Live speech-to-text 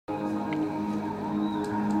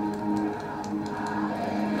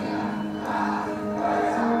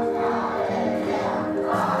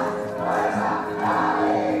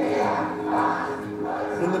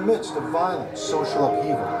violence, social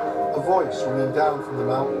upheaval, a voice ringing down from the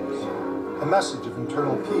mountains, a message of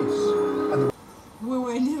internal peace. And we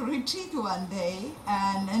were in a retreat one day,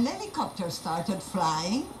 and an helicopter started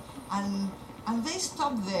flying, and they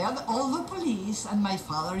stopped there, all the police, and my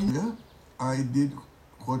father. Yeah, I did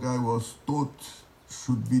what I was taught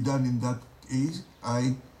should be done in that case.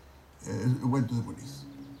 I went to the police.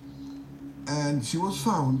 And she was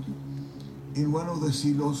found in one of the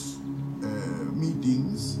silos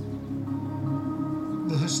meetings.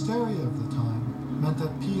 The hysteria of the time meant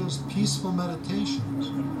that Pia's peaceful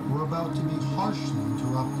meditations were about to be harshly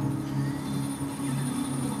interrupted.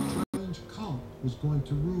 A strange cult was going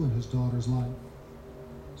to ruin his daughter's life.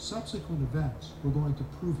 Subsequent events were going to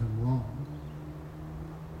prove him wrong.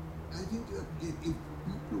 I think that if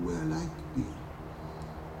people were like Pia,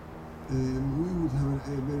 we would have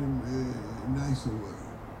a very nicer world.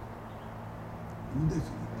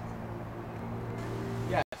 Definitely.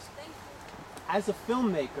 Yes. As a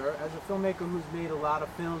filmmaker who's made a lot of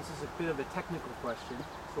films, this is a bit of a technical question,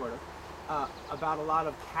 sort of, about a lot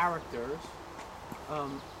of characters.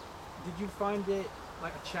 Did you find it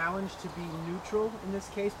like a challenge to be neutral in this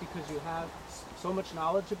case because you have so much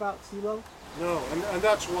knowledge about CeeLo? No, and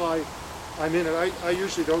that's why I'm in it. I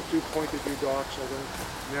usually don't do point-of-view docs. I don't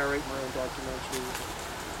narrate my own documentaries.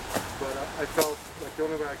 But I felt like the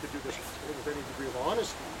only way I could do this with any degree of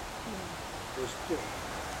honesty was,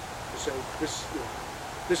 to say this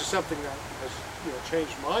is something that has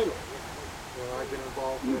changed my life. I've been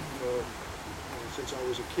involved with since I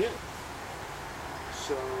was a kid.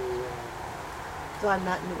 So I'm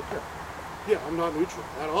not neutral. Yeah, I'm not neutral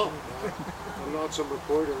at all. I'm not some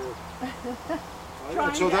reporter.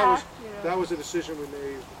 So that was a decision we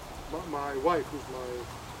made. My wife, who's my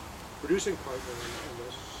producing partner in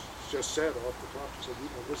this, just said off the top, she said,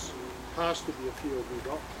 this has to be a field we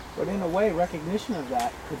don't. But in a way, recognition of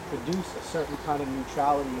that could produce a certain kind of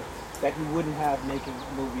neutrality that you wouldn't have making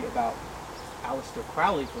a movie about Aleister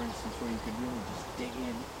Crowley, for instance, where you could really just dig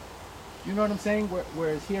in. You know what I'm saying?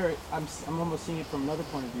 Whereas here, I'm almost seeing it from another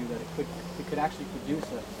point of view, that it could actually produce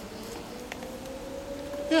it.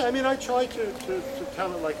 Yeah, I mean, I try to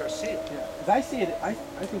tell it like I see it. Yeah, because I see it, I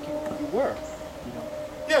think you were,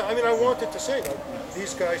 Yeah, I mean, I wanted to say that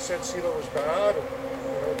these guys said CeeLo was bad,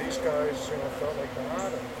 and these guys felt like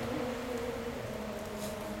that. And,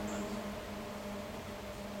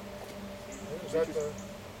 is that the?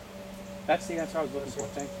 That's the answer I was looking for.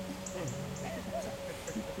 Thank you.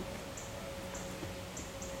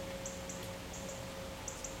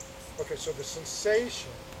 Okay, so the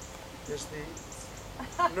sensation is the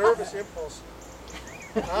nervous impulse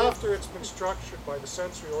after it's been structured by the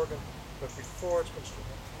sensory organ, but before it's been structured.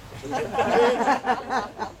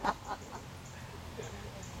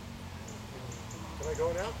 Can I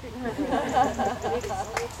go now?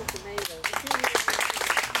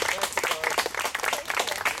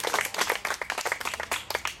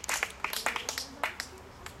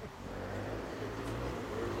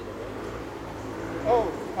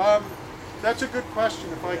 That's a good question,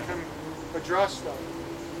 if I can address that.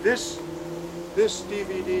 This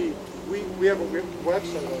DVD, we have a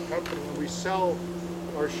website, our company, and we sell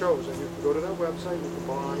our shows, and you can go to that website, you can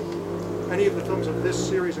buy any of the films of this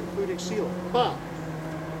series, including CeeLo. But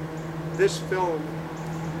this film,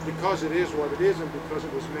 because it is what it is, and because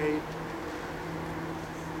it was made,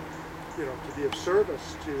 to be of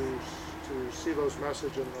service to CeeLo's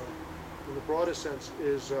message in the broadest sense,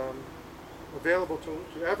 is available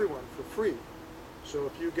to everyone for free. So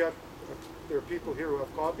if you there are people here who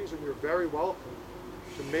have copies, and you're very welcome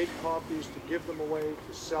to make copies, to give them away,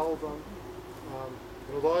 to sell them.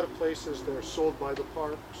 In a lot of places they're sold by the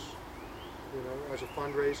parks, as a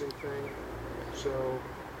fundraising thing. So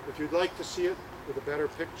if you'd like to see it with a better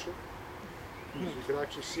picture, so you could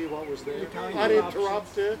actually see what was there,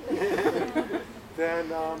 uninterrupted,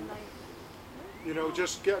 then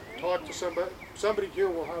just talk to somebody. Somebody here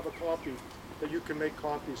will have a copy that you can make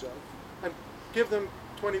copies of, and give them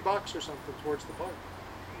 $20 or something towards the park,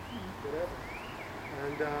 whatever.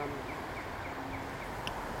 And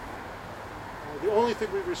the only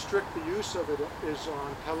thing we restrict the use of it is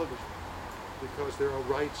on television, because there are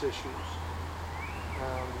rights issues.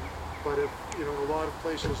 But if in a lot of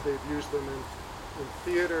places they've used them in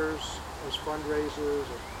theaters as fundraisers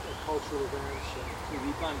or cultural events. So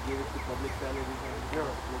we can't give it to public television? No.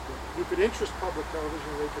 You could interest public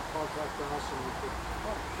television, they could contact us, and we could,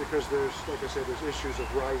 because there's, like I said, there's issues of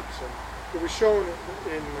rights. And it was shown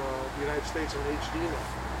in the United States on HD now,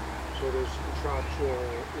 so there's contractual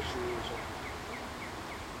issues.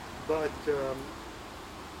 But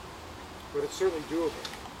it's certainly doable.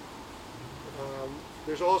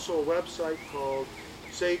 There's also a website called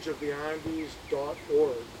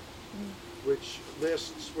sageoftheandes.org, which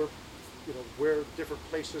lists where different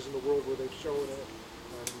places in the world where they've shown it,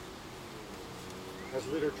 and has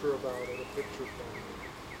literature about it, a picture from it.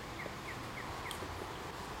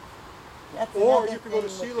 That's Or another you can go to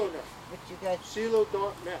thing CeeLo.net, which you guys,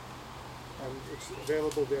 CeeLo.net, and it's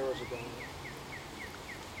available there as a download.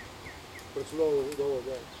 But it's lower res.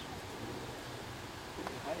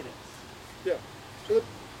 Yeah. So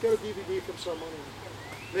get a DVD from someone,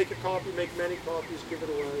 and make a copy, make many copies, give it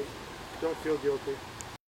away. Don't feel guilty.